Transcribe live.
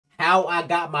how I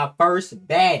got my first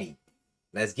baddie.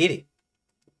 Let's get it.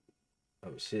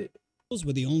 Oh, shit.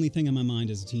 Were the only thing on my mind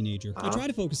as a teenager. I tried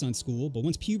to focus on school, but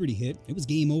once puberty hit, it was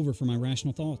game over for my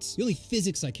rational thoughts. The only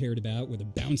physics I cared about were the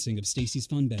bouncing of Stacy's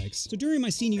fun bags. So during my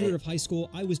senior year of high school,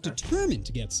 I was determined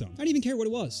to get some. I didn't even care what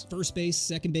it was. First base,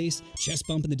 second base, chest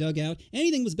bump in the dugout,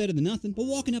 anything was better than nothing. But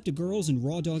walking up to girls and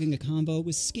raw dogging a convo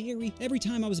was scary. Every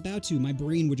time I was about to, my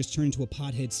brain would just turn into a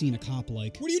pothead seeing a cop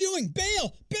like, "What are you doing?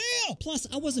 Bail! Bail!" Plus,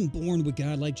 I wasn't born with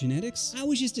godlike genetics. I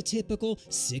was just a typical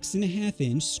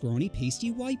 6.5-inch scrawny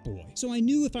pasty white boy. So I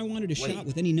knew if I wanted a shot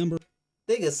with any number.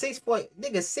 Nigga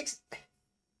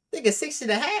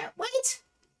 6.5. What?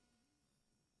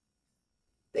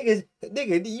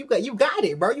 Nigga, you got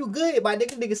it, bro. You good, my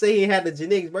nigga. Nigga say he had the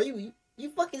genetics, bro. You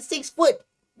fucking 6 foot.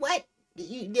 What?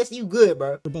 You good,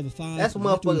 bro. Above a 5. That's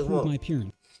what motherfuckers want. My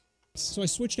appearance. So I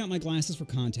switched out my glasses for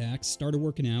contacts, started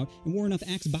working out, and wore enough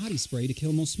Axe body spray to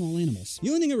kill most small animals. The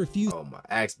only thing I refused. Oh my,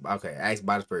 Axe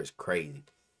body spray is crazy.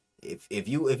 If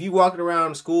you walking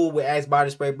around school with Axe body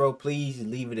spray, bro, please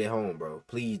leave it at home, bro.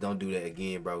 Please don't do that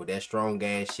again, bro. That strong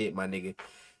ass shit, my nigga.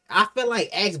 I feel like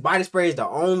Axe body spray is the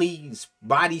only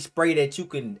body spray that you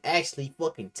can actually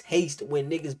fucking taste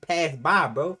when niggas pass by,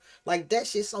 bro. Like, that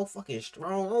shit's so fucking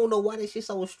strong. I don't know why that shit's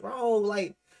so strong.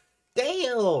 Like,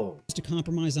 damn. To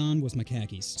compromise on was my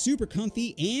khakis. Super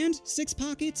comfy and 6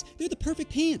 pockets. They're the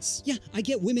perfect pants. Yeah, I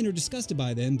get women are disgusted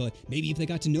by them, but maybe if they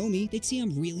got to know me, they'd see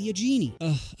I'm really a genie.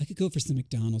 I could go for some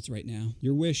McDonald's right now.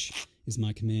 Your wish is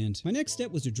my command. My next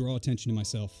step was to draw attention to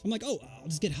myself. I'm like, oh, I'll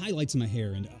just get highlights in my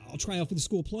hair and I'll try out for the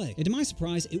school play. And to my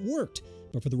surprise, it worked.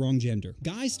 But for the wrong gender.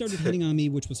 Guys started hitting on me,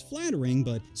 which was flattering,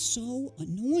 but so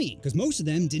annoying, because most of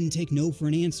them didn't take no for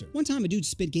an answer. One time, a dude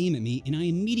spit game at me, and I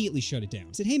immediately shut it down.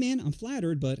 I said, hey man, I'm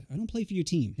flattered, but I don't play for your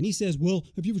team. And he says, well,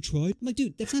 have you ever tried? I'm like,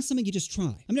 dude, that's not something you just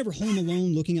try. I'm never home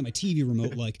alone looking at my TV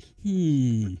remote like,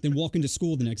 then walking to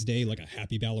school the next day like a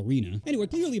happy ballerina. Anyway,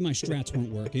 clearly my strats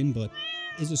weren't working, but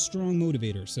is a strong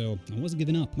motivator, so I wasn't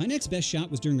giving up. My next best shot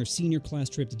was during our senior class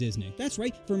trip to Disney. That's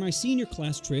right, for my senior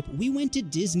class trip, we went to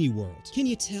Disney World. Can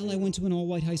you tell I went to an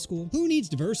all-white high school? Who needs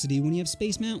diversity when you have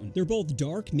Space Mountain? They're both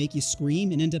dark, make you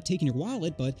scream, and end up taking your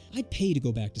wallet, but I'd pay to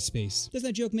go back to space. Does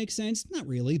that joke make sense? Not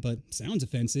really, but sounds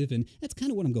offensive, and that's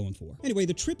kind of what I'm going for. Anyway,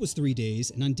 the trip was 3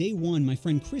 days, and on day 1, my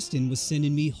friend Kristen was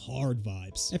sending me hard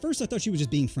vibes. At first, I thought she was just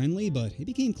being friendly, but it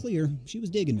became clear she was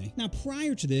digging me. Now,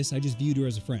 prior to this, I just viewed her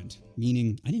as a friend,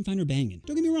 meaning I didn't find her banging.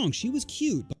 Don't get me wrong, she was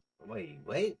cute, but...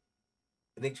 Wait.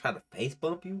 They try to face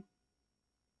bump you?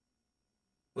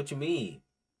 What you mean?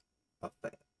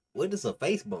 What is a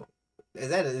face bump? Is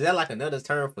that like another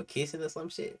term for kissing or some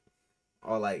shit?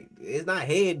 Or like, it's not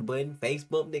head button, face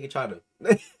bump, nigga try to...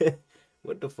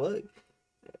 What the fuck?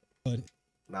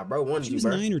 Nah, bro, wanted she was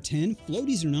 9 or 10,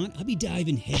 floaties or not, I'd be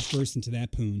diving headfirst into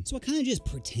that poon. So I kind of just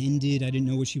pretended I didn't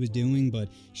know what she was doing, but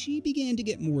she began to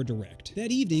get more direct.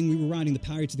 That evening, we were riding the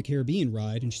Pirates of the Caribbean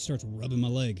ride, and she starts rubbing my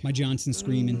leg. My Johnson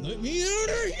screaming, "Let me out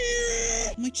of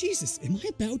here!" I'm like, Jesus, am I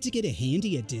about to get a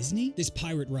handy at Disney? This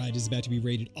pirate ride is about to be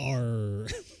rated R.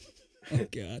 Oh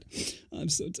God, I'm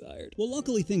so tired. Well,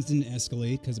 luckily things didn't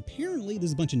escalate, because apparently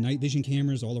there's a bunch of night vision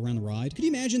cameras all around the ride. Could you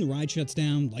imagine the ride shuts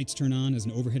down, lights turn on as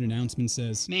an overhead announcement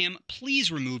says, "Ma'am, please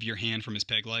remove your hand from his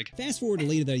peg leg." Fast forward to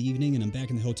later that evening, and I'm back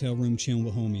in the hotel room chilling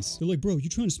with homies. They're like, bro, you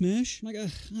trying to smash? I'm like,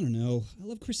 I don't know. I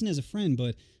love Kristen as a friend,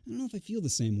 but I don't know if I feel the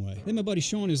same way. Then my buddy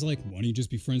Sean is like, why don't you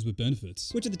just be friends with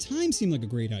benefits? Which at the time seemed like a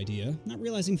great idea, not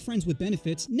realizing friends with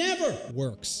benefits never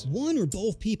works. One or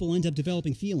both people end up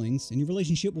developing feelings, and your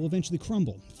relationship will eventually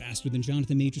crumble, faster than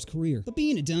Jonathan Major's career. But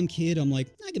being a dumb kid, I'm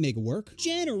like, I can make it work.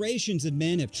 Generations of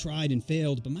men have tried and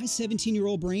failed, but my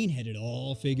 17-year-old brain had it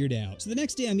all figured out. So the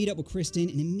next day I meet up with Kristen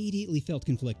and immediately felt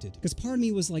conflicted, because part of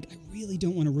me was like, I really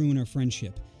don't want to ruin our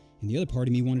friendship. And the other part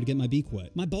of me wanted to get my beak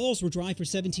wet. My balls were dry for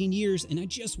 17 years, and I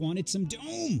just wanted some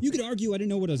dome. You could argue I didn't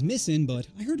know what I was missing, but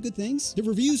I heard good things. The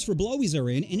reviews for Blowies are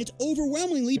in, and it's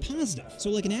overwhelmingly positive. So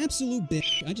like an absolute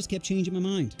bitch, I just kept changing my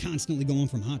mind, constantly going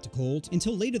from hot to cold,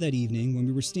 until later that evening when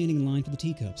we were standing in line for the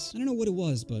teacups. I don't know what it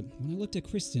was, but when I looked at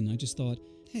Kristen, I just thought,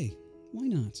 hey, why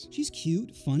not? She's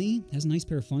cute, funny, has a nice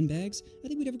pair of fun bags. I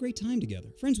think we'd have a great time together.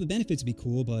 Friends with benefits would be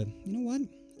cool, but you know what?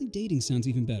 I think dating sounds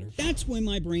even better. That's when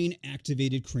my brain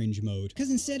activated cringe mode. Because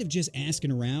instead of just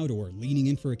asking her out or leaning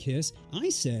in for a kiss, I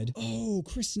said, oh,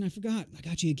 Kristen, I forgot. I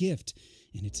got you a gift.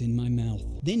 and it's in my mouth.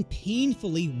 Then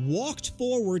painfully walked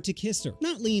forward to kiss her.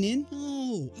 Not lean in.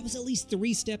 No, I was at least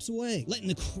 3 steps away, letting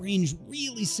the cringe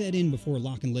really set in before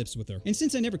locking lips with her. And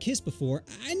since I never kissed before,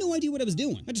 I had no idea what I was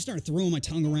doing. I just started throwing my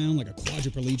tongue around like a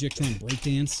quadriplegic trying to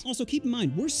breakdance. Also, keep in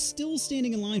mind, we're still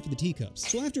standing in line for the teacups.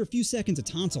 So after a few seconds of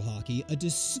tonsil hockey, a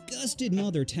disgusted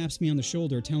mother taps me on the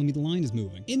shoulder telling me the line is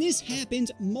moving. And this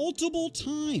happened multiple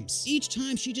times. Each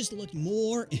time she just looked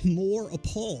more and more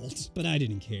appalled. But I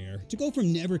didn't care. To go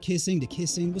from never kissing to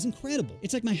kissing was incredible.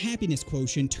 It's like my happiness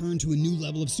quotient turned to a new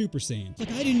level of Super Saiyan.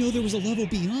 Like I didn't know there was a level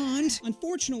beyond.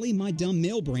 Unfortunately, my dumb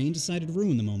male brain decided to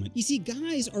ruin the moment. You see,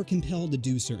 guys are compelled to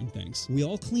do certain things. We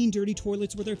all clean dirty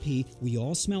toilets with our pee, we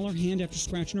all smell our hand after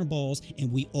scratching our balls,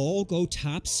 and we all go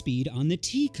top speed on the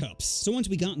teacups. So once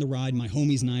we got in the ride, my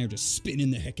homies and I are just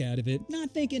spinning the heck out of it,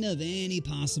 not thinking of any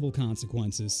possible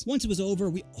consequences. Once it was over,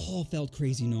 we all felt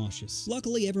crazy nauseous.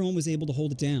 Luckily, everyone was able to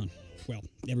hold it down. Well,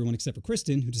 everyone except for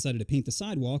Kristen, who decided to paint the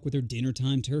sidewalk with her dinner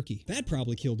time turkey. That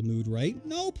probably killed the mood, right?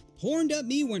 Nope. Horned up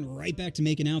me went right back to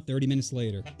making out 30 minutes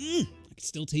later. I could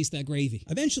still taste that gravy.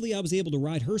 Eventually, I was able to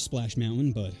ride her splash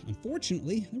mountain, but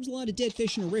unfortunately, there was a lot of dead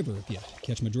fish in a river, if you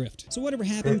catch my drift. So whatever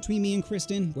happened between me and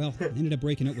Kristen, well, I ended up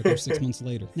breaking up with her 6 months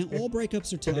later. Now, all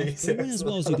breakups are tough, but it went as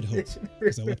well as you could hope,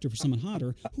 because I left her for someone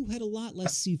hotter who had a lot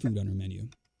less seafood on her menu.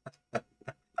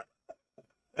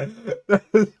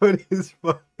 That's funny as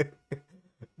fuck.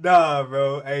 Nah,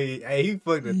 bro. Hey, he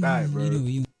fucked the thigh, bro.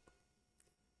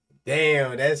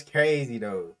 Damn, that's crazy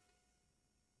though.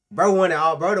 Bro wanted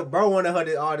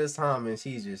her all this time, and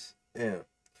she's just damn.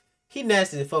 He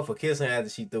nasty as fuck for kissing her after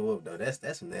she threw up though.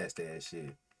 That's some nasty ass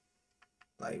shit.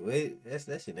 Like wait, that's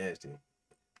shit nasty.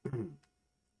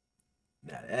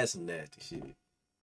 Nah, that's some nasty shit.